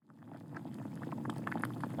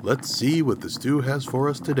Let's see what the stew has for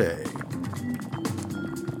us today.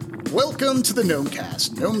 Welcome to the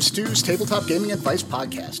Gnomecast, Gnome Stew's tabletop gaming advice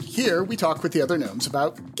podcast. Here, we talk with the other gnomes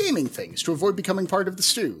about gaming things to avoid becoming part of the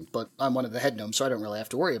stew. But I'm one of the head gnomes, so I don't really have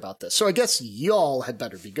to worry about this. So I guess y'all had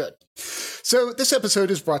better be good. So this episode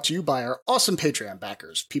is brought to you by our awesome Patreon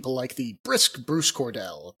backers, people like the brisk Bruce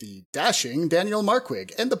Cordell, the dashing Daniel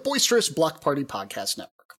Marquig, and the boisterous Block Party Podcast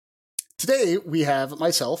Network. Today, we have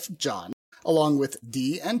myself, John, along with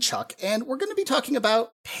Dee and Chuck, and we're going to be talking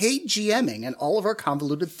about paid GMing and all of our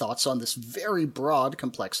convoluted thoughts on this very broad,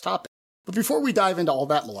 complex topic. But before we dive into all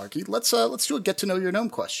that malarkey, let's do a get-to-know-your-gnome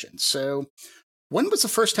question. So, when was the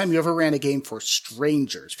first time you ever ran a game for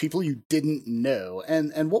strangers, people you didn't know,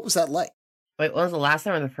 and what was that like? Wait, what was the last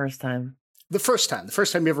time or the first time? The first time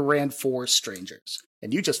you ever ran for strangers.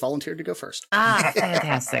 And you just volunteered to go first. Ah,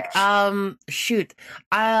 fantastic. Shoot.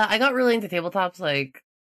 I got really into tabletops,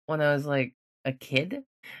 when I was a kid,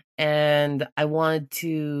 and I wanted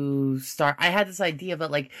to start. I had this idea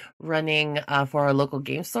about running for a local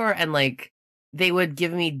game store, and they would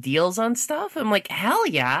give me deals on stuff. I'm like, hell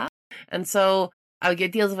yeah! And so I would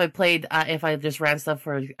get deals if I just ran stuff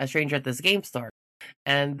for a stranger at this game store.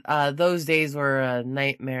 And those days were a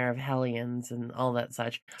nightmare of hellions and all that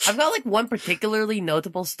such. I've got one particularly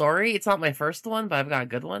notable story. It's not my first one, but I've got a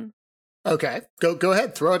good one. Okay, go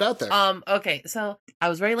ahead, throw it out there. Okay, so I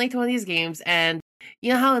was very late to one of these games, and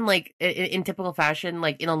you know how in typical fashion,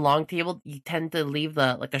 in a long table, you tend to leave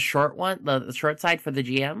the short one, the short side for the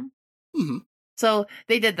GM. Mm-hmm. So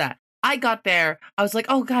they did that. I got there. I was like,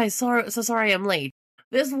 "Oh, guys, sorry, I'm late."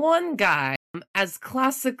 This one guy, as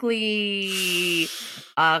classically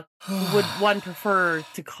would one prefer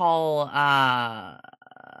to call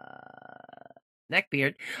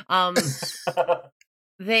neckbeard,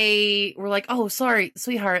 they were like, "Oh, sorry,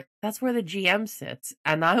 sweetheart, that's where the GM sits."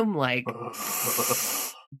 And I'm like,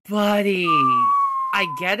 buddy, I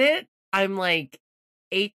get it. I'm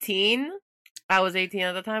 18. I was 18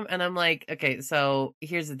 at the time. And I'm like, okay, so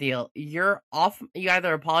here's the deal. You're off. You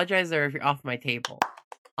either apologize or if you're off my table.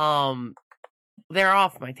 They're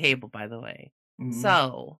off my table, by the way. Mm.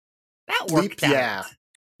 So that worked out.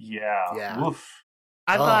 Yeah. Oof.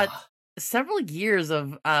 I've got several years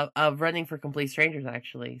of running for complete strangers,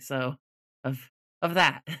 actually. So of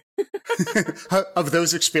that. Of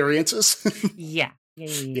those experiences? Yeah.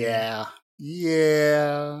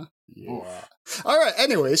 All right.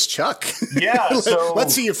 Anyways, Chuck. Yeah. So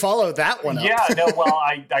let's see you follow that one up. Yeah. No. Well,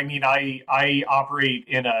 I operate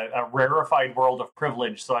in a rarefied world of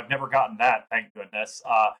privilege, so I've never gotten that. Thank goodness.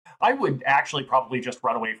 I would actually probably just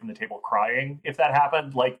run away from the table crying if that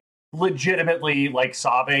happened. Legitimately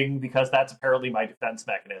sobbing, because that's apparently my defense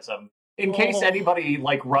mechanism. In case anybody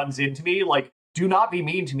runs into me, do not be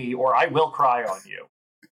mean to me or I will cry on you.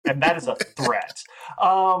 And that is a threat.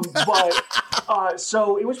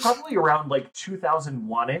 So it was probably around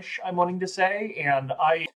 2001-ish, I'm wanting to say, and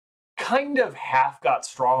I kind of half got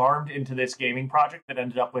strong-armed into this gaming project that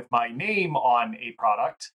ended up with my name on a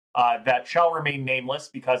product that shall remain nameless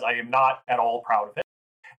because I am not at all proud of it.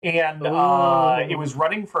 And it was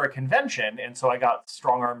running for a convention, and so I got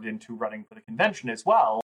strong-armed into running for the convention as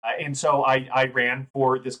well. And so I ran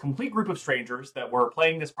for this complete group of strangers that were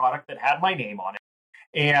playing this product that had my name on it.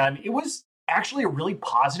 And it was actually a really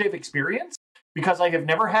positive experience because I have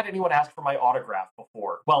never had anyone ask for my autograph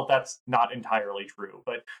before. Well, that's not entirely true,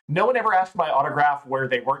 but no one ever asked for my autograph where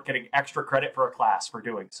they weren't getting extra credit for a class for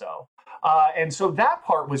doing so. And so that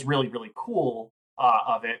part was really, really cool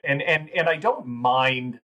of it. And I don't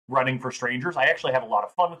mind running for strangers. I actually have a lot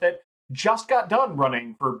of fun with it. Just got done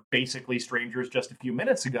running for basically strangers just a few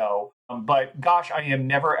minutes ago. But gosh, I am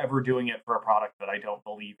never, ever doing it for a product that I don't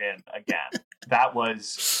believe in again. That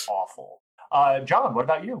was awful. John, what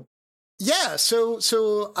about you? Yeah, so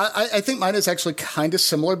I think mine is actually kind of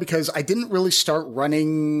similar because I didn't really start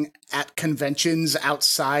running at conventions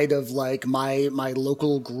outside of my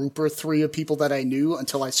local group or three of people that I knew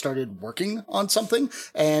until I started working on something,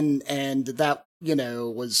 and that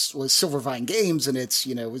was Silvervine Games, and it's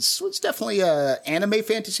was definitely a anime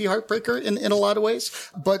fantasy heartbreaker in a lot of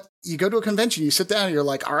ways. But you go to a convention, you sit down, and you're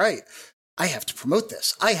like, all right, I have to promote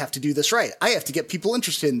this. I have to do this right. I have to get people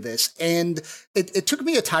interested in this. And it took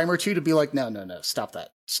me a time or two to be like, no, stop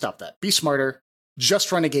that. Be smarter.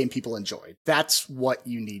 Just run a game people enjoy. That's what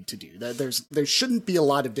you need to do. There shouldn't be a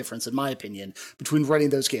lot of difference, in my opinion, between running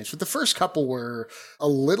those games. But the first couple were a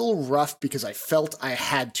little rough because I felt I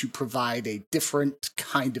had to provide a different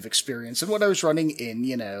kind of experience than what I was running in,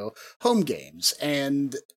 home games.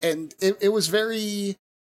 And it was very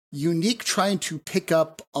unique trying to pick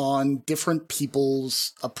up on different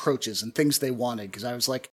people's approaches and things they wanted. Because I was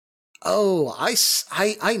like, oh,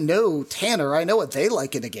 I know Tanner. I know what they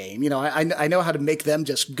like in a game. I know how to make them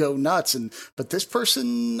just go nuts. But this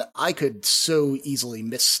person, I could so easily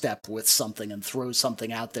misstep with something and throw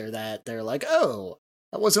something out there that they're like, oh,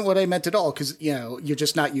 that wasn't what I meant at all, because, you're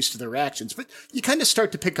just not used to their reactions. But you kind of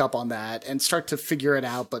start to pick up on that and start to figure it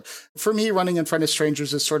out. But for me, running in front of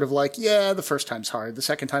strangers is sort of like, yeah, the first time's hard, the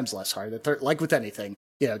second time's less hard. The third, like with anything,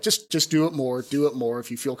 just do it more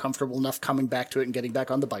if you feel comfortable enough coming back to it and getting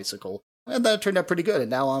back on the bicycle. And that turned out pretty good.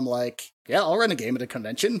 And now I'm like, yeah, I'll run a game at a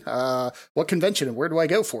convention. What convention and where do I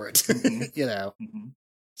go for it? Mm-hmm.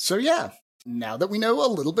 So yeah, now that we know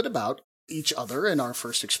a little bit about each other and our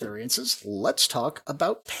first experiences, let's talk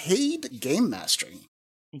about paid game mastering.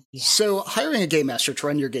 Yeah. So hiring a game master to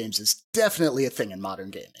run your games is definitely a thing in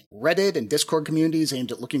modern gaming. Reddit and Discord communities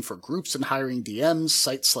aimed at looking for groups and hiring DMs,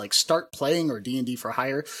 sites like Start Playing or D&D for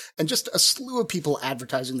Hire, and just a slew of people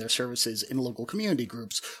advertising their services in local community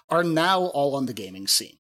groups are now all on the gaming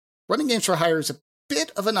scene. Running games for hire is a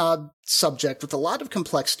bit of an odd subject with a lot of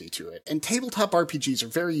complexity to it, and tabletop RPGs are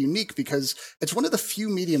very unique because it's one of the few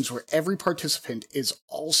mediums where every participant is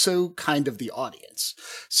also kind of the audience.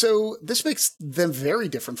 So this makes them very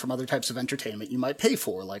different from other types of entertainment you might pay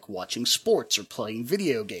for, like watching sports or playing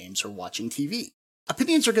video games or watching TV.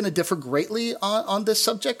 Opinions are going to differ greatly on this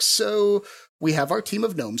subject, so we have our team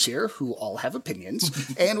of gnomes here who all have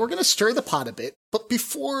opinions, and we're going to stir the pot a bit. But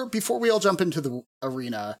before we all jump into the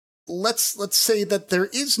arena, let's say that there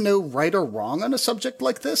is no right or wrong on a subject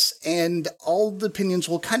like this, and all the opinions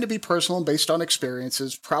will kind of be personal based on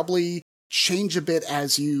experiences, probably change a bit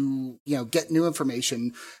as you get new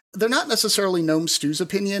information. They're not necessarily Gnome Stew's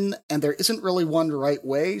opinion, and there isn't really one right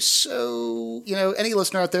way, so, any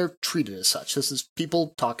listener out there, treat it as such. This is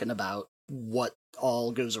people talking about what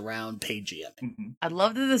all goes around paid GMing. Mm-hmm. I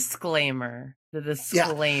love the disclaimer.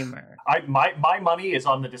 Yeah. My money is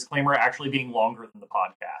on the disclaimer actually being longer than the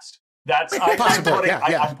podcast. That's I'm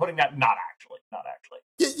putting that not actually.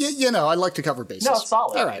 Yeah, I like to cover bases. No, it's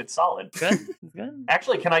solid. All right. It's solid. Good.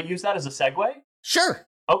 Actually, can I use that as a segue? Sure.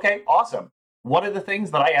 Okay, awesome. One of the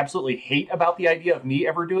things that I absolutely hate about the idea of me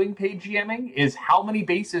ever doing paid GMing is how many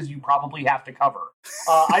bases you probably have to cover.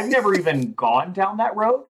 I've never even gone down that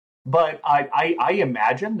road. But I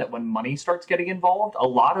imagine that when money starts getting involved, a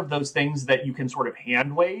lot of those things that you can sort of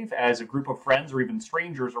hand wave as a group of friends or even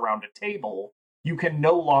strangers around a table, you can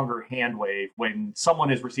no longer hand wave when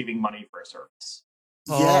someone is receiving money for a service.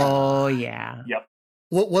 Oh, yeah. Yep.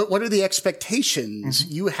 What are the expectations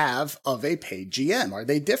you have of a paid GM? Are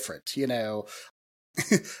they different?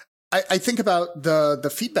 I think about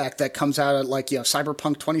the feedback that comes out of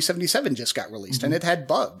Cyberpunk 2077 just got released and it had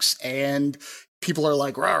bugs, and people are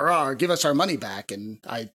like, rah, rah, give us our money back. And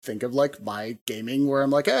I think of my gaming where I'm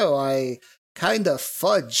like, oh, I kind of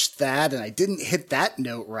fudged that and I didn't hit that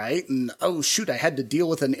note right. And oh, shoot, I had to deal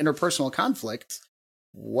with an interpersonal conflict.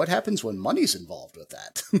 What happens when money's involved with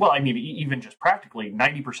that? Well, I mean, even just practically,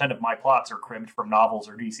 90% of my plots are cribbed from novels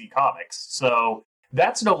or DC Comics. So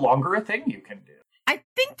that's no longer a thing you can do. I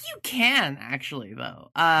think you can, actually, though.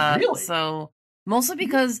 Really? So mostly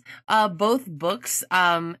because both books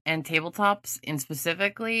and tabletops in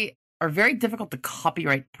specifically are very difficult to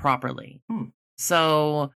copyright properly.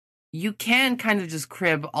 So you can kind of just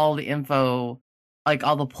crib all the info, like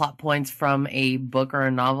all the plot points from a book or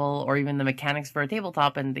a novel, or even the mechanics for a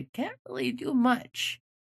tabletop, and they can't really do much.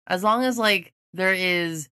 As long as there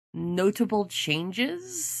is notable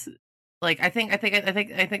changes. I think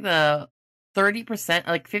the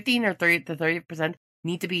 30%, 15 or 30 to 30%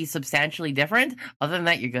 need to be substantially different. Other than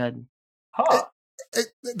that, you're good. Huh.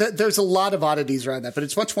 There's a lot of oddities around that, but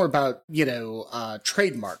it's much more about,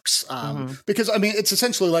 trademarks. Because, I mean, it's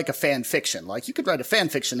essentially like a fan fiction. You could write a fan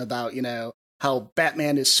fiction about, how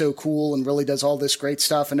Batman is so cool and really does all this great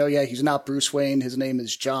stuff. And oh yeah, he's not Bruce Wayne. His name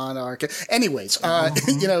is John Ark. Anyways, Unless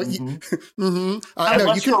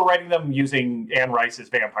you're writing them using Anne Rice's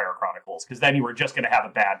Vampire Chronicles, because then you were just going to have a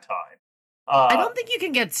bad time. I don't think you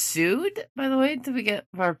can get sued, by the way, to get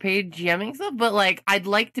our paid GMing stuff, but I'd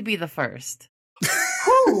like to be the first.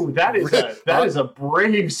 Whew, that is a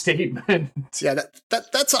brave statement. Yeah,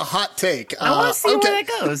 that's a hot take. I want to see where that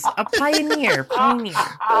goes. A pioneer. All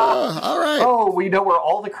right. Oh, we know where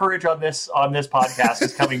all the courage on this podcast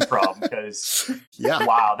is coming from, because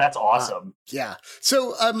wow, that's awesome. Yeah.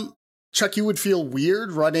 So, Chuck, you would feel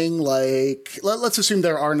weird running let's assume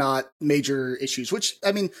there are not major issues, which,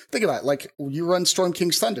 I mean, think about it. You run Storm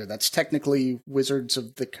King's Thunder. That's technically Wizards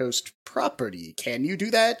of the Coast property. Can you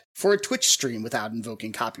do that for a Twitch stream without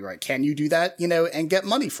invoking copyright? Can you do that, and get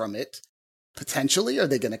money from it? Potentially. Are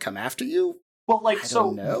they going to come after you? Well,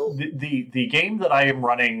 the game that I am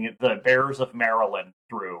running, the Bears of Maryland,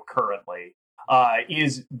 through currently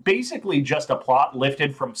is basically just a plot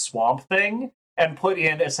lifted from Swamp Thing and put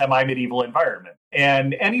in a semi-medieval environment.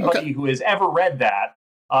 And anybody who has ever read that,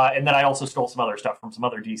 and then I also stole some other stuff from some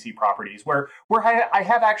other DC properties where I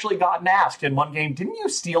have actually gotten asked in one game, didn't you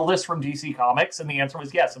steal this from DC Comics? And the answer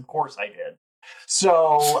was yes, of course I did.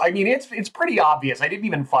 So, I mean, it's pretty obvious. I didn't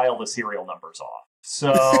even file the serial numbers off.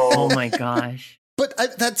 So, Oh my gosh. But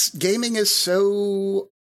gaming is so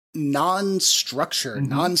non-structured,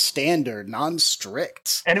 non-standard,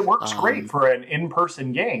 non-strict. And it works great for an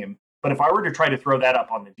in-person game. But if I were to try to throw that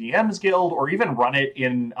up on the DM's Guild or even run it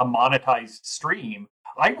in a monetized stream,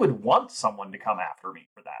 I would want someone to come after me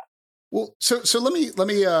for that. Well, so let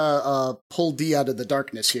me pull D out of the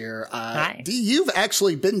darkness here. Hi. D, you've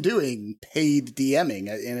actually been doing paid DMing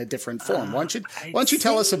in a different form. Why don't you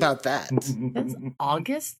tell us about that? It's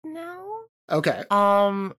August now. Okay.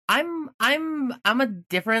 I'm a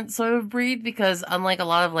different sort of breed because unlike a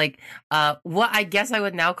lot of like what I guess I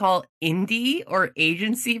would now call indie or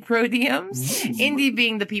agency pro DMs, indie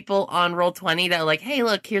being the people on Roll20 that are like, hey,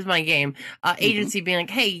 look, here's my game. Agency being like,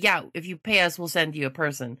 hey, yeah, if you pay us, we'll send you a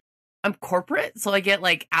person. I'm corporate, so I get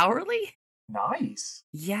like hourly. Nice.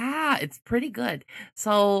 Yeah, it's pretty good.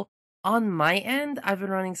 So on my end, I've been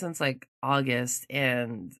running since like August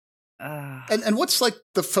and what's like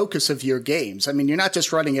the focus of your games? I mean, you're not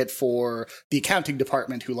just running it for the accounting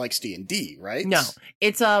department who likes D&D, right? No,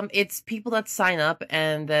 it's people that sign up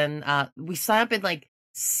and then we sign up in like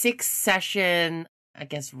 6 session, I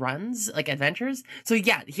guess, runs, like adventures. So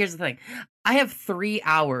yeah, here's the thing. I have 3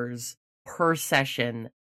 hours per session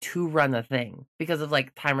to run a thing because of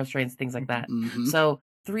like time restraints, things like that. So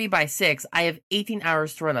 3 by 6, I have 18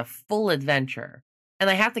 hours to run a full adventure and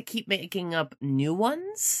I have to keep making up new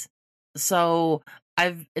ones. So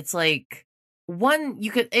it's like one, you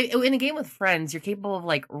could, in a game with friends, you're capable of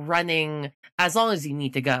like running as long as you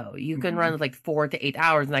need to go. You can run like 4 to 8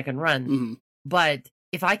 hours and I can run. But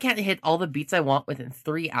if I can't hit all the beats I want within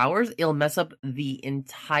 3 hours, it'll mess up the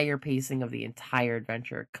entire pacing of the entire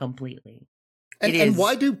adventure completely. And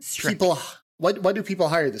why do people why do people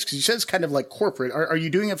hire this? Because you said it's kind of like corporate. Are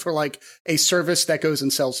you doing it for like a service that goes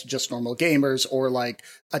and sells to just normal gamers or like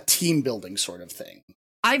a team building sort of thing?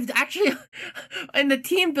 I've actually, in the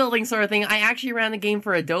team building sort of thing, I actually ran a game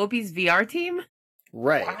for Adobe's VR team.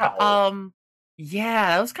 Right. Wow. Yeah,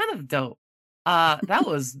 that was kind of dope. That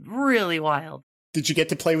was really wild. Did you get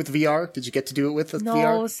to play with VR? Did you get to do it with the VR?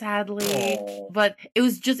 No, sadly. But it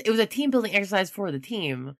was a team building exercise for the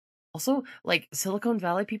team. Also, like Silicon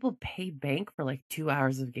Valley people pay bank for like 2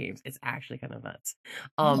 hours of games. It's actually kind of nuts.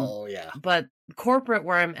 Oh yeah. But corporate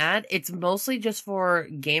where I'm at, it's mostly just for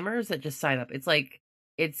gamers that just sign up. It's like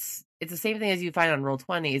it's the same thing as you find on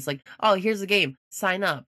Roll20. It's like, oh, here's a game, sign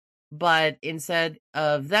up. But instead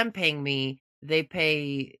of them paying me, they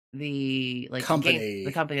pay the like company,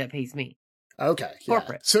 the company that pays me. Okay,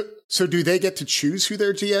 corporate. Yeah. So do they get to choose who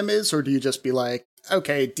their GM is, or do you just be like,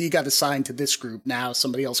 okay, D got assigned to this group, now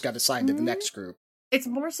somebody else got assigned to the next group? It's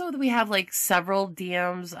more so that we have like several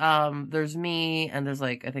DMs. There's me and there's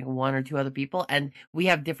like I think 1 or 2 other people, and we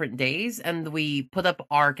have different days, and we put up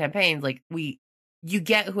our campaigns. Like you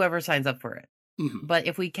get whoever signs up for it. But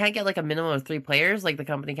if we can't get like a minimum of 3 players, like the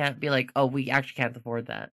company can't be like, oh, we actually can't afford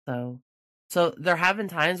that. So there have been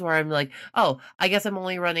times where I'm like, oh, I guess I'm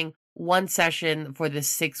only running 1 session for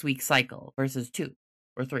this 6-week cycle versus 2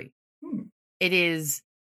 or 3.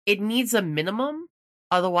 It needs a minimum.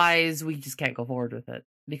 Otherwise, we just can't go forward with it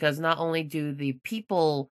because not only do the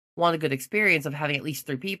people want a good experience of having at least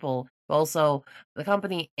 3 people, but also the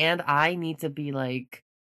company and I need to be like,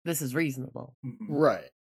 this is reasonable. Right.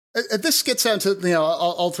 This gets down to,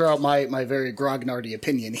 I'll throw out my very grognardy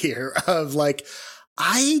opinion here of like,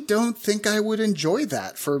 I don't think I would enjoy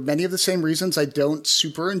that for many of the same reasons I don't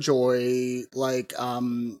super enjoy like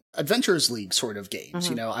Adventures League sort of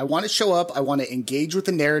games. I want to show up, I want to engage with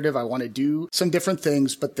the narrative, I want to do some different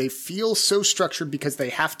things, but they feel so structured because they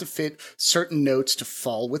have to fit certain notes to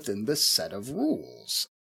fall within this set of rules.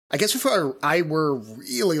 I guess if I were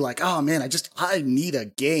really like, oh man, I need a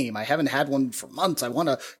game. I haven't had one for months. I want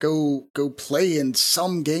to go play in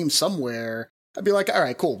some game somewhere. I'd be like, all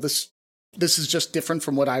right, cool. This is just different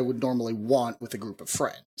from what I would normally want with a group of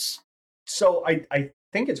friends. So I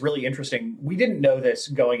think it's really interesting. We didn't know this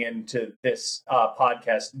going into this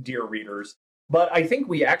podcast, dear readers, but I think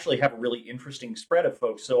we actually have a really interesting spread of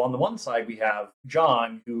folks. So on the one side, we have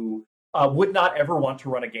John, who would not ever want to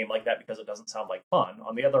run a game like that because it doesn't sound like fun.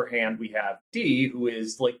 On the other hand, we have D, who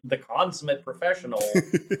is like the consummate professional,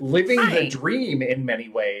 living the dream in many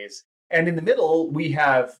ways. And in the middle, we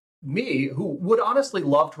have me, who would honestly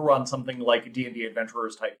love to run something like a D&D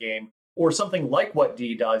Adventurers type game, or something like what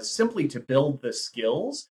D does simply to build the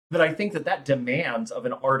skills that I think that demands of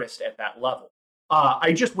an artist at that level.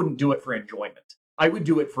 I just wouldn't do it for enjoyment. I would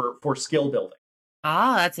do it for skill building.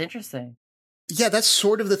 Ah, that's interesting. Yeah, that's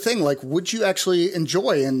sort of the thing. Like, would you actually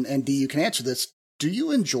enjoy, and D, you can answer this, do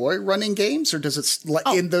you enjoy running games, or does it,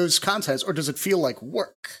 in those contexts, or does it feel like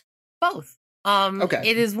work? Both. Okay.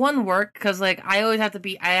 It is one work, because, like, I always have to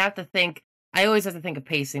think of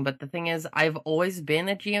pacing, but the thing is, I've always been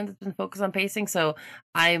a GM that's been focused on pacing, so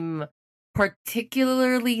I'm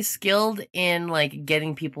particularly skilled in, like,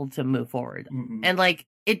 getting people to move forward. Mm-hmm. And, like,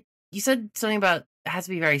 you said something about it has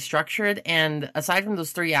to be very structured, and aside from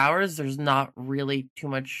those 3 hours, there's not really too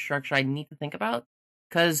much structure I need to think about,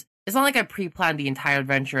 because it's not like I pre-planned the entire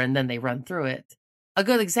adventure and then they run through it. A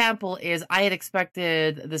good example is I had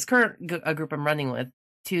expected this current group I'm running with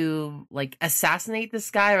to, like, assassinate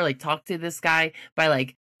this guy or, like, talk to this guy by,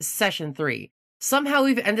 like, session 3. Somehow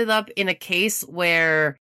we've ended up in a case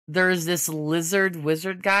where there's this lizard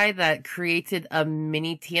wizard guy that created a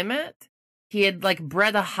mini Tiamat. He had, like,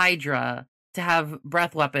 bred a Hydra to have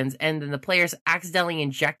breath weapons, and then the players accidentally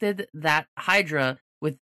injected that Hydra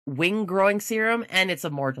with wing growing serum, and it's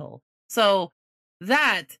immortal. So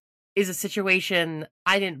that is a situation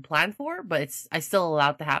I didn't plan for, but I still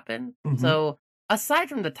allowed to happen. Mm-hmm. So aside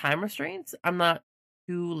from the time restraints, I'm not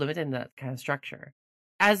too limited in that kind of structure.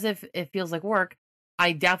 As if it feels like work,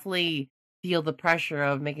 I definitely feel the pressure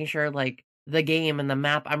of making sure, like, the game and the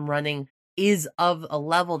map I'm running is of a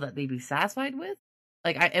level that they'd be satisfied with.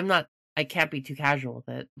 Like, I can't be too casual with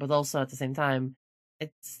it, but also at the same time,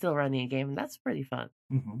 it's still running a game, and that's pretty fun.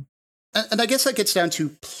 Mm-hmm. And I guess that gets down to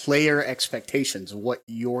player expectations, what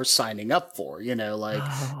you're signing up for. You know, like,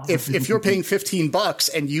 if you're paying $15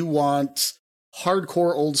 and you want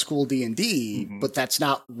hardcore old school D&D, mm-hmm. but that's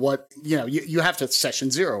not what, you have to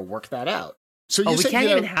session 0 work that out. So we can't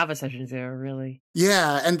even have a session 0, really.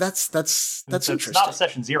 Yeah, and that's interesting. It's not a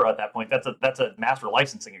session 0 at that point. That's a master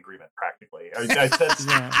licensing agreement, practically.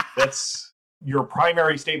 That's your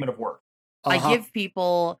primary statement of work. I give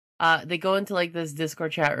people, they go into, like, this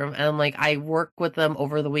Discord chat room, and I'm like, I work with them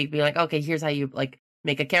over the week, being like, okay, here's how you, like,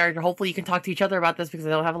 make a character. Hopefully you can talk to each other about this, because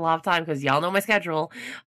I don't have a lot of time, because y'all know my schedule.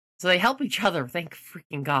 So they help each other, thank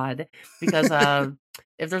freaking God. Because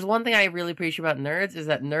if there's one thing I really appreciate about nerds, is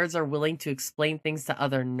that nerds are willing to explain things to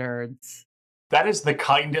other nerds. That is the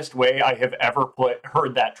kindest way I have ever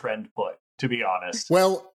heard that trend put, to be honest.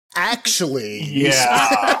 Well, actually...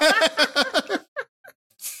 Yeah.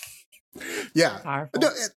 Yeah. No,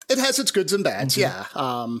 it has its goods and bads,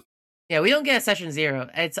 mm-hmm. yeah. Yeah, we don't get a session 0.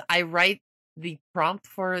 I write the prompt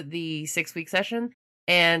for the 6-week session,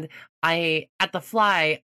 and at the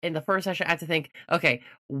fly, in the first session, I have to think, okay,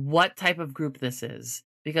 what type of group this is?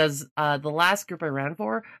 Because the last group I ran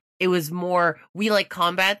for, it was more, we like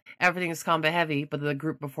combat, everything is combat heavy, but the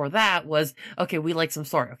group before that was, okay, we like some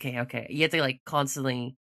story. Okay. You have to, like,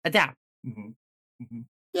 constantly adapt. Mm-hmm. Mm-hmm.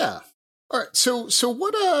 Yeah. All right, so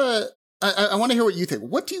what, I want to hear what you think.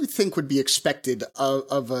 What do you think would be expected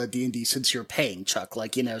of a D&D since you're paying, Chuck?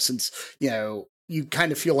 Like, since, you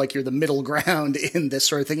kind of feel like you're the middle ground in this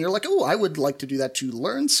sort of thing. You're like, oh, I would like to do that to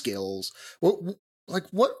learn skills. What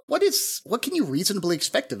can you reasonably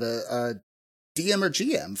expect of a DM or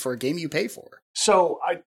GM for a game you pay for? So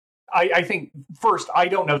I think, first, I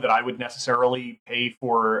don't know that I would necessarily pay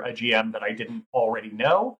for a GM that I didn't already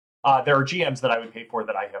know. There are GMs that I would pay for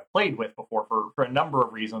that I have played with before for a number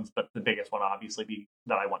of reasons, but the biggest one obviously be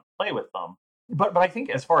that I want to play with them. But I think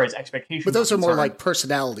as far as expectations, but those are more like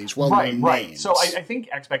personalities, well-known names. So I think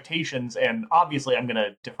expectations, and obviously I'm going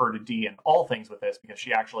to defer to Dee in all things with this because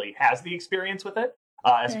she actually has the experience with it,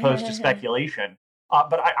 as opposed to speculation.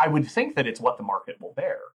 But I would think that it's what the market will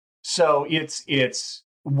bear. So it's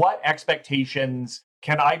what expectations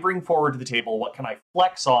can I bring forward to the table? What can I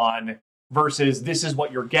flex on? Versus this is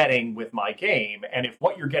what you're getting with my game, and if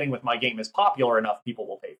what you're getting with my game is popular enough, people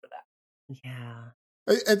will pay for that. Yeah.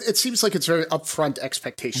 It seems like it's very upfront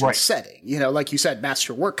expectation setting. Like you said,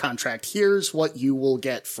 master work contract. Here's what you will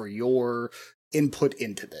get for your input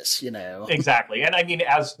into this, Exactly. And I mean,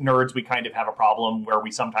 as nerds, we kind of have a problem where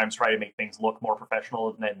we sometimes try to make things look more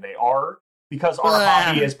professional than they are. Because our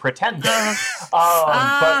hobby is pretending.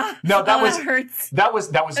 But no, that hurts. That was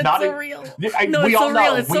it's not so real. We all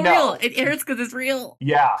know. It's so real. It hurts because it's real.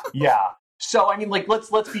 Yeah. So I mean, like, let's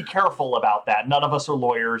be careful about that. None of us are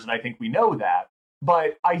lawyers, and I think we know that.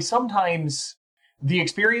 But the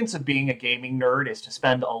experience of being a gaming nerd is to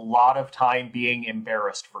spend a lot of time being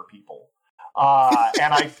embarrassed for people,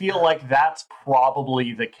 and I feel like that's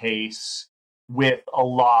probably the case with a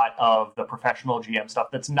lot of the professional GM stuff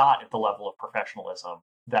that's not at the level of professionalism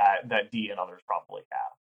that Dee and others probably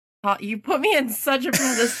have. You put me in such a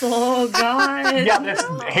pedestal. Oh God. Yeah,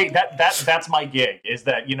 that's my gig. Is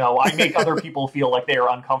that I make other people feel like they are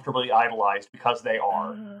uncomfortably idolized because they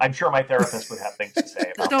are. I'm sure my therapist would have things to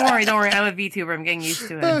say about Don't that. worry. I'm a VTuber. I'm getting used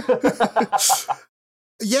to it.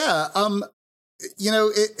 Yeah.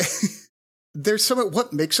 There's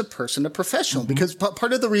what makes a person a professional, because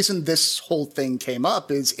part of the reason this whole thing came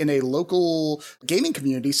up is in a local gaming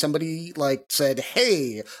community, somebody said,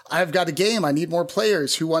 "Hey, I've got a game. I need more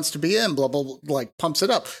players. Who wants to be in?" Blah, blah, blah, pumps it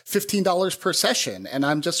up. $15 per session. And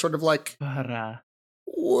I'm just sort of like,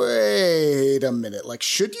 wait a minute.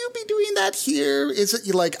 Should you be doing that here? Is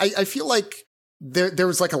it I feel like there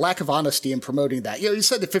was a lack of honesty in promoting that. You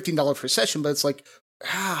said the $15 per session, but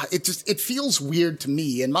it's it feels weird to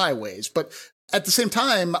me in my ways. But at the same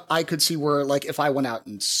time, I could see where, if I went out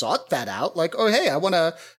and sought that out, oh, hey, I want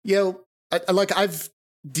to, I've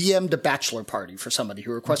DM'd a bachelor party for somebody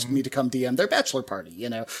who requested me to come DM their bachelor party,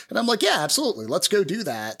 and I'm like, yeah, absolutely, let's go do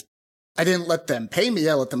that. I didn't let them pay me.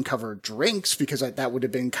 I let them cover drinks because that would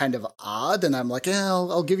have been kind of odd. And I'm like, yeah,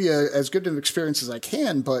 I'll give you as good an experience as I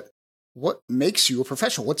can, but what makes you a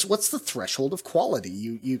professional? What's the threshold of quality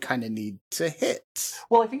you kind of need to hit?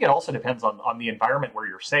 Well, I think it also depends on the environment where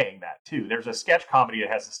you're saying that too. There's a sketch comedy that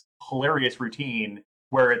has this hilarious routine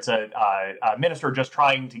where it's a minister just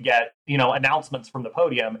trying to get announcements from the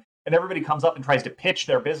podium, and everybody comes up and tries to pitch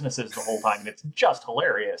their businesses the whole time, and it's just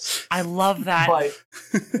hilarious. I love that. But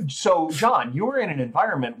so, John, you were in an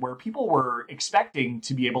environment where people were expecting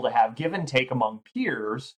to be able to have give and take among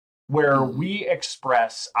peers, where we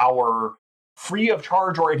express our free of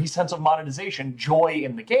charge or any sense of monetization joy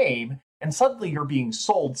in the game, and suddenly you're being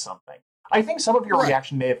sold something. I think some of your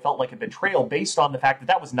reaction may have felt like a betrayal based on the fact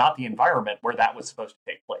that was not the environment where that was supposed to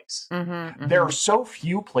take place. There are so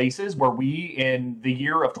few places where we, in the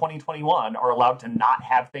year of 2021, are allowed to not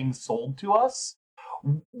have things sold to us.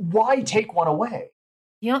 Why take one away?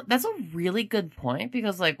 That's a really good point,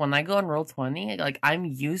 because when I go on Roll20, I'm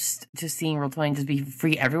used to seeing Roll20 just be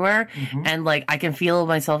free everywhere, and I can feel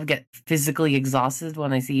myself get physically exhausted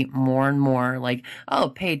when I see more and more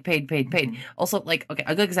paid. Also, okay,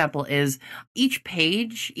 a good example is each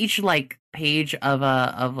page of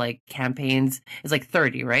campaigns is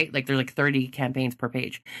 30, right? There's 30 campaigns per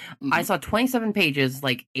page. I saw 27 pages,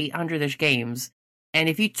 800-ish games, and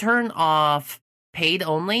if you turn off paid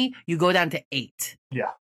only, you go down to 8.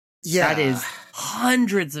 Yeah. That is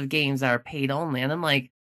hundreds of games that are paid only. And I'm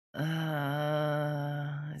like,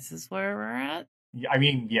 is this where we're at? I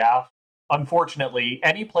mean, yeah. Unfortunately,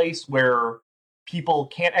 any place where people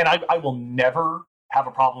can't, and I will never have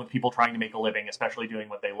a problem with people trying to make a living, especially doing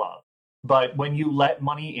what they love. But when you let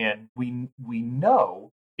money in, we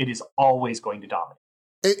know it is always going to dominate.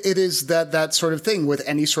 It is that sort of thing with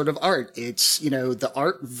any sort of art. It's, the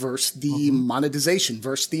art versus the monetization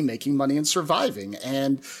versus the making money and surviving.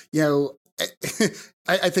 And,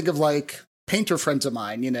 I think of painter friends of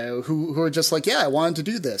mine, who are just I wanted to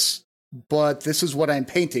do this, but this is what I'm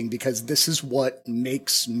painting because this is what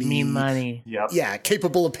makes me money. Yep. Yeah,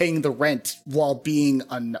 capable of paying the rent while being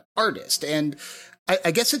an artist. And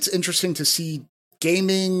I guess it's interesting to see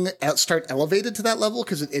gaming start elevated to that level,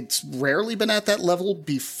 because it's rarely been at that level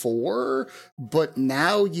before, but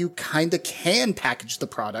now you kind of can package the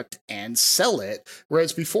product and sell it.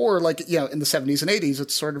 Whereas before, in the 70s and 80s,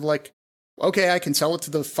 it's sort of okay, I can sell it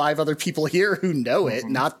to the 5 other people here who know it,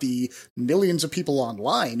 not the millions of people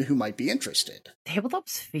online who might be interested.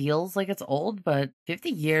 Tabletops feels like it's old, but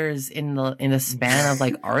 50 years in the span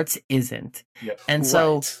of arts isn't. Yep. And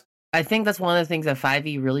so I think that's one of the things that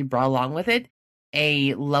 5e really brought along with it.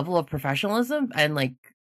 A level of professionalism, and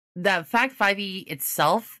that fact 5e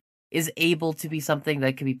itself is able to be something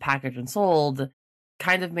that can be packaged and sold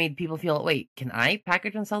kind of made people feel, wait, can I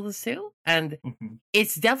package and sell this too? And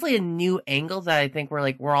it's definitely a new angle that I think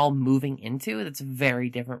we're all moving into that's very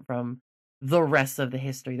different from the rest of the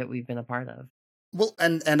history that we've been a part of. Well,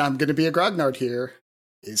 and I'm going to be a grognard here.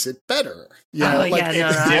 Is it better? I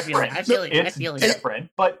feel it. It's different,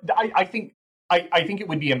 but I think it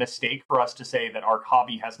would be a mistake for us to say that our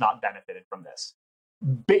hobby has not benefited from this.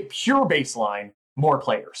 Pure baseline, more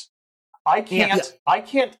players. I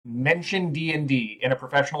can't mention D&D in a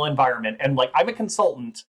professional environment, and I'm a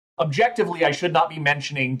consultant. Objectively, I should not be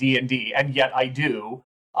mentioning D&D, and yet I do.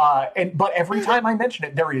 But every time I mention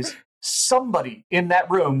it, there is somebody in that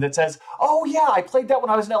room that says, "Oh yeah, I played that when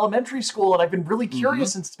I was in elementary school, and I've been really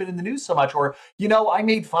curious since it's been in the news so much." Or, I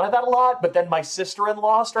made fun of that a lot, but then my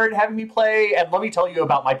sister-in-law started having me play, and let me tell you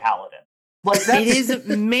about my paladin. It is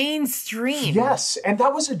mainstream. Yes, and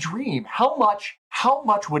that was a dream. How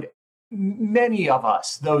much would many of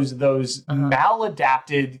us, those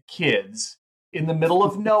maladapted kids, in the middle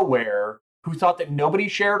of nowhere who thought that nobody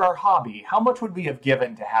shared our hobby, how much would we have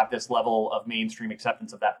given to have this level of mainstream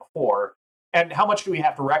acceptance of that before? And how much do we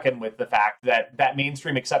have to reckon with the fact that that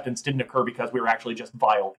mainstream acceptance didn't occur because we were actually just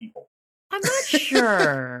vile people? I'm not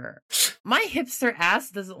sure. My hipster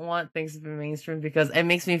ass doesn't want things to be mainstream because it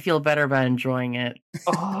makes me feel better about enjoying it.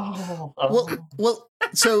 Well,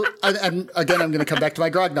 so I'm going to come back to my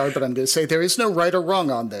grognard, but I'm going to say there is no right or wrong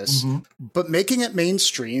on this. But making it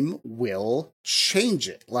mainstream will change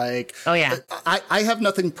it. Like, oh yeah, I have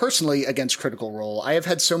nothing personally against Critical Role. I have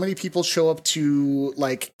had so many people show up to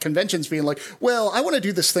like conventions being like, "Well, I want to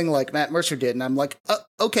do this thing like Matt Mercer did," and I'm like,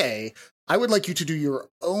 "Okay." I would like you to do your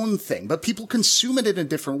own thing, but people consume it in a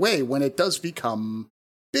different way when it does become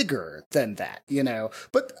bigger than that, you know?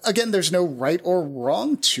 But again, there's no right or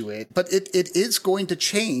wrong to it, but it is going to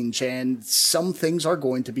change and some things are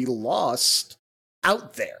going to be lost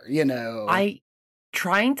out there, you know?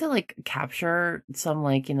 Trying to like capture some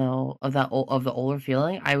like, you know, of the older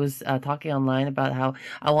feeling. I was talking online about how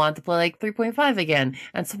I wanted to play like 3.5 again,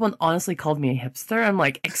 and someone honestly called me a hipster. I'm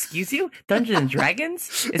like, excuse you, Dungeons and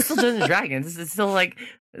Dragons? It's still Dungeons and Dragons. It's still like,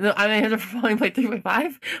 no, I'm a hipster for probably play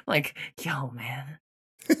 3.5. Like, yo, man,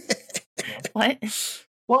 what?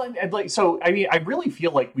 Well, and like, so, I mean, I really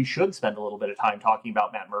feel like we should spend a little bit of time talking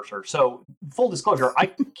about Matt Mercer. So, full disclosure, I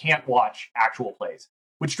can't watch actual plays,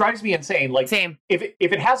 which drives me insane. Like, same. If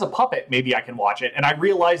it has a puppet, maybe I can watch it. And I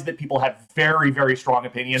realize that people have very, very strong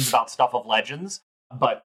opinions about stuff of Legends,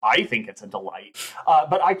 but I think it's a delight.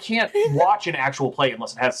 But I can't watch an actual play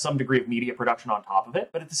unless it has some degree of media production on top of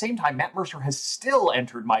it. But at the same time, Matt Mercer has still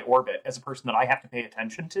entered my orbit as a person that I have to pay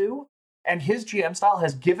attention to. And his GM style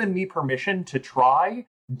has given me permission to try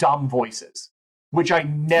dumb voices, which I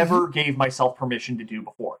never gave myself permission to do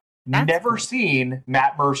before. That's never seen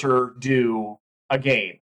Matt Mercer do a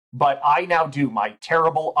game, but I now do my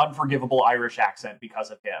terrible, unforgivable Irish accent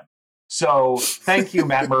because of him. So thank you,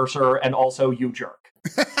 Matt Mercer, and also you jerk.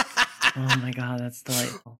 Oh my god, that's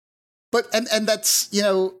delightful. But and that's, you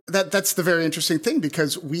know, that's the very interesting thing,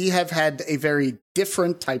 because we have had a very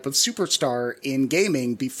different type of superstar in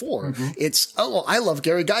gaming before. It's, oh, I love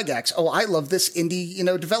Gary Gygax. Oh, I love this indie, you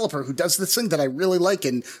know, developer who does this thing that I really like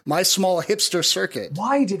in my small hipster circuit.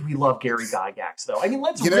 Why did we love Gary Gygax, though? I mean,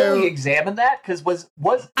 let's really examine that, because was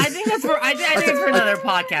I think that's for I think it's for another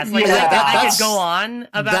podcast. Like, I could go on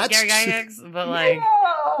about Gary Gygax, but like.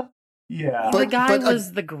 Yeah, the guy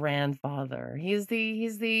was the grandfather. He's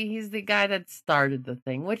the guy that started the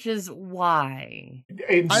thing, which is why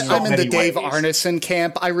I'm in the Dave Arneson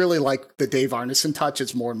camp. I really like the Dave Arneson touch.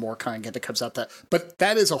 It's more and more content that comes out that, but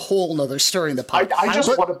that is a whole nother story in the podcast. I just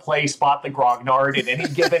want to play Spot the Grognard in any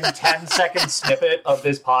given 10-second snippet of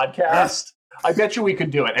this podcast. I bet you we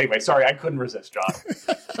could do it. Anyway, sorry, I couldn't resist,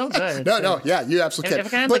 John. So good. No, yeah, you absolutely can. If I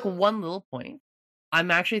can have like one little point. I'm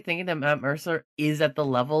actually thinking that Matt Mercer is at the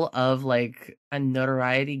level of like a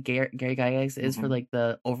notoriety Gary Gygax is for like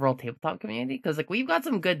the overall tabletop community, because like we've got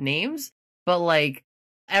some good names, but like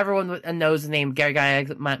everyone knows the name Gary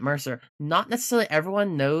Gygax, Matt Mercer. Not necessarily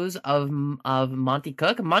everyone knows of Monty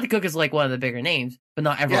Cook. Monty Cook is like one of the bigger names, but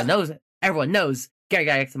not everyone knows it. Everyone knows Gary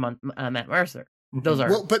Gygax and Matt Mercer. Those are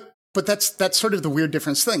But that's sort of the weird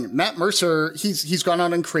difference thing. Matt Mercer, he's gone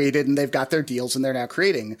on and created, and they've got their deals and they're now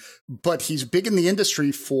creating, but he's big in the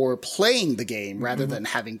industry for playing the game rather than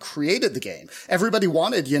having created the game. Everybody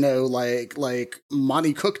wanted, you know, like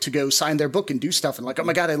Monty Cook to go sign their book and do stuff, and like, oh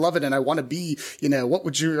my God, I love it, and I want to be, you know, what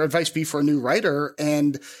would your advice be for a new writer?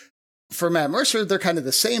 And for Matt Mercer, they're kind of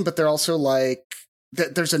the same, but they're also like,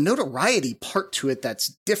 there's a notoriety part to it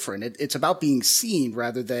that's different. It's about being seen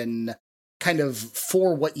rather than kind of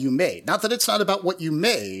for what you made. Not that it's not about what you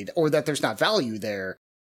made or that there's not value there,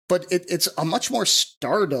 but it's a much more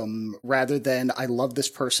stardom rather than I love this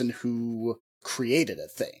person who created a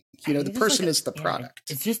thing. You know, the person is the product.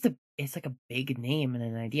 It's just it's like a big name and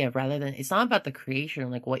an idea rather than, it's not about the creation,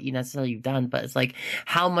 like what you necessarily have done, but it's like,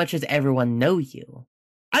 how much does everyone know you?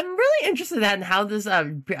 I'm really interested in how this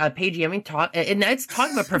PGMing talk, and it's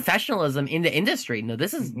talking about professionalism in the industry. No,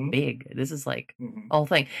 this is big. This is like a whole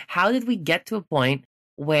thing. How did we get to a point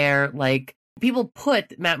where like people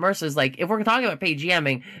put Matt Mercer's, like, if we're talking about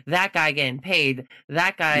PGMing, that guy getting paid,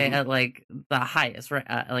 that guy at like the highest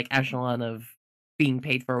like echelon of being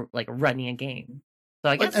paid for like running a game.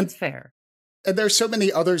 So I guess it's fair. And there's so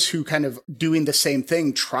many others who kind of doing the same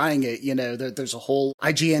thing, trying it. You know, there's a whole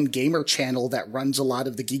IGN gamer channel that runs a lot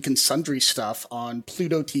of the Geek and Sundry stuff on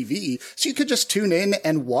Pluto TV. So you could just tune in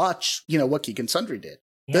and watch, you know, what Geek and Sundry did.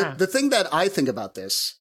 Yeah. The thing that I think about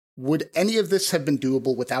this, would any of this have been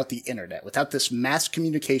doable without the internet, without this mass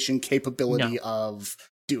communication capability of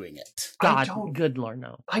doing it. God, good Lord,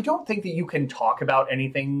 no. I don't think that you can talk about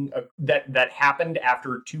anything that happened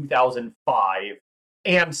after 2005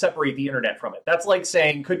 and separate the internet from it. That's like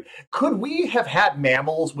saying, could we have had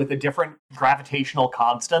mammals with a different gravitational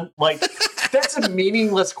constant? Like, that's a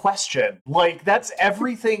meaningless question. Like, that's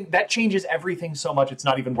everything. That changes everything so much it's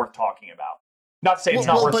not even worth talking about. Not to say it's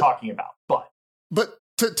not worth talking about, but. But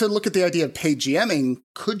to look at the idea of paid GMing,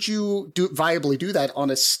 could you viably do that on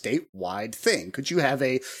a statewide thing? Could you have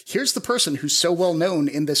here's the person who's so well known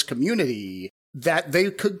in this community that they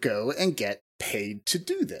could go and get paid to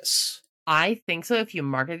do this? I think so. If you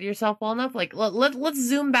market yourself well enough, like let's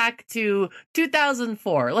zoom back to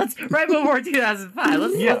 2004. Let's right before 2005.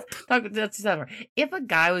 Let's talk about 2004. If a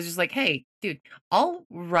guy was just like, "Hey, dude, I'll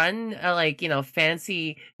run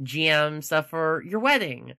fancy GM stuff for your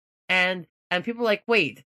wedding," and people are like,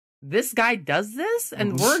 "Wait, this guy does this?"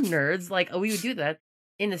 And we're nerds. Like, oh, we would do that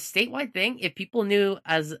in a statewide thing. If people knew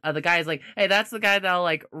as the guy is like, "Hey, that's the guy that'll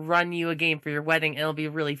like run you a game for your wedding, and it'll be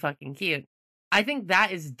really fucking cute." I think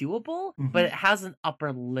that is doable, but it has an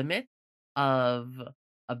upper limit of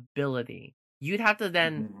ability. You'd have to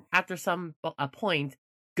then, after a point,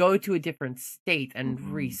 go to a different state and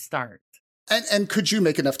restart. And could you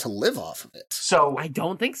make enough to live off of it? So I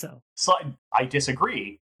don't think so. So I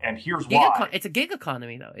disagree, and here's why. It's a gig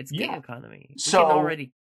economy, though. It's gig economy. So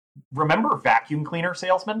remember vacuum cleaner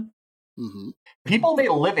salesmen? People made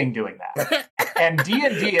a living doing that. And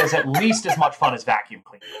D&D is at least as much fun as vacuum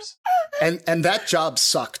cleaners. And that job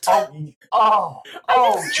sucked. Oh,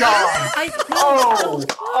 John.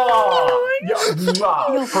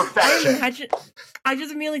 Perfection. I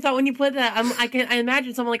just immediately thought when you put that, I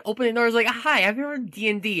imagine someone like opening doors like, "Hi, have you heard of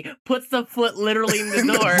D&D?" Puts the foot literally in the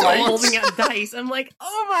door, holding out dice. I'm like,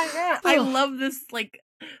 oh my god, I love this. Like,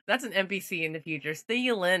 that's an NPC in the future.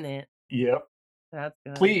 Steal in it. Yep. That's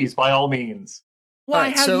good. Please, by all means. Why,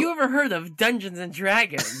 have you ever heard of Dungeons and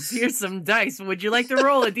Dragons? Here's some dice. Would you like to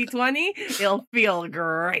roll a d20? It'll feel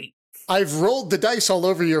great. I've rolled the dice all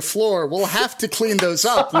over your floor. We'll have to clean those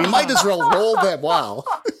up. We might as well roll them while.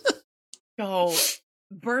 So,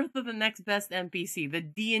 birth of the next best NPC, the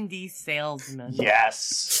D&D salesman.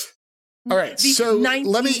 Yes. All right, the so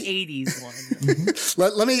 1980s one.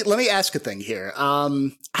 let me ask a thing here.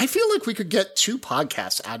 I feel like we could get 2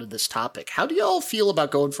 podcasts out of this topic. How do y'all feel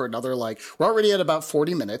about going for another, we're already at about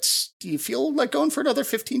 40 minutes. Do you feel like going for another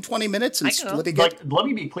 15, 20 minutes and splitting it? Let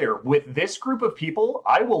me be clear. With this group of people,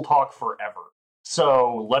 I will talk forever.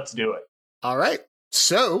 So let's do it. All right.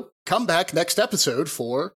 So come back next episode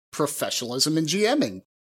for Professionalism in GMing.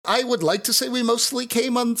 I would like to say we mostly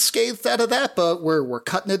came unscathed out of that, but we're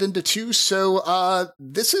cutting it into 2. So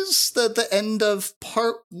this is the end of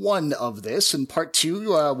part 1 of this, and part 2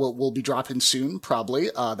 will be dropping soon, probably.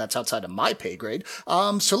 That's outside of my pay grade.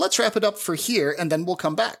 So let's wrap it up for here, and then we'll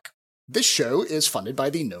come back. This show is funded by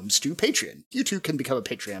the Gnome Stew Patreon. You too can become a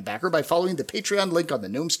Patreon backer by following the Patreon link on the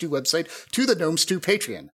Gnome Stew website to the Gnome Stew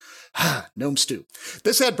Patreon. Gnome Stew.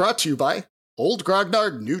 This ad brought to you by Old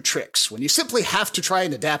Grognard New Tricks. When you simply have to try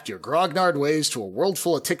and adapt your Grognard ways to a world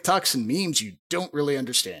full of TikToks and memes you don't really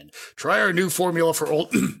understand. Try our new formula for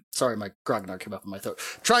old... Sorry, my Grognard came up in my throat.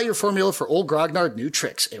 Try your formula for Old Grognard New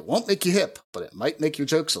Tricks. It won't make you hip, but it might make your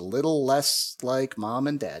jokes a little less like mom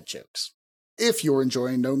and dad jokes. If you're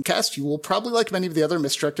enjoying Gnomecast, you will probably like many of the other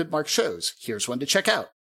Misdirected Mark shows. Here's one to check out.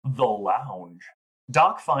 The Lounge.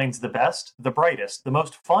 Doc finds the best, the brightest, the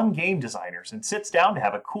most fun game designers and sits down to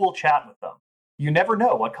have a cool chat with them. You never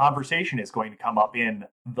know what conversation is going to come up in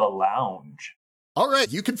The Lounge. All right,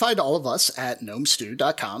 you can find all of us at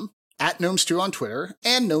gnomestew.com, at gnomestew on Twitter,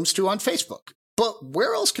 and gnomestew on Facebook. But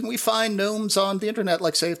where else can we find gnomes on the internet,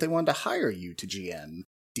 like, say, if they wanted to hire you to GM?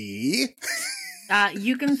 D?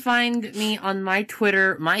 You can find me on my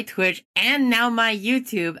Twitter, my Twitch, and now my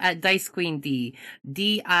YouTube at Dice Queen D.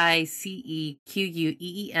 DiceQueenDi.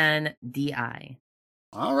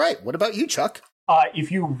 All right, what about you, Chuck?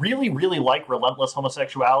 If you really, really like relentless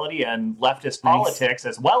homosexuality and leftist politics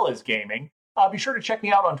as well as gaming, be sure to check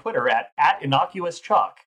me out on Twitter at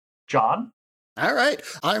InnocuousChuck. John? All right.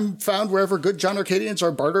 I'm found wherever good John Arcadians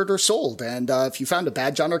are bartered or sold, and if you found a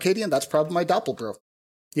bad John Arcadian, that's probably my doppelbro.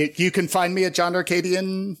 You can find me at John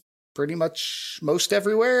Arcadian pretty much most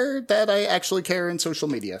everywhere that I actually care in social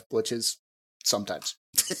media, which is sometimes.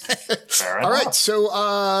 All right, so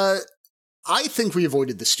I think we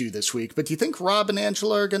avoided the stew this week, but do you think Rob and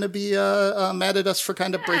Angela are going to be mad at us for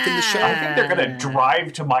kind of breaking the show? I think they're going to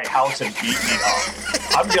drive to my house and beat me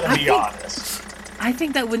up. I'm going to be honest. I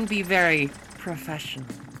think that wouldn't be very professional.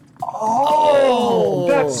 Oh,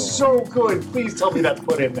 that's so good. Please tell me that's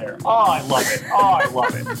put in there. Oh, I love it. Oh, I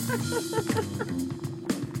love it.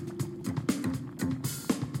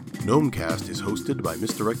 Gnomecast is hosted by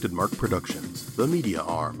Misdirected Mark Productions, the media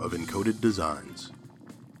arm of Encoded Designs.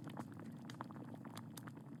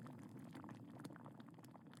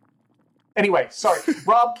 Anyway, sorry.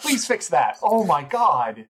 Rob, please fix that. Oh my god.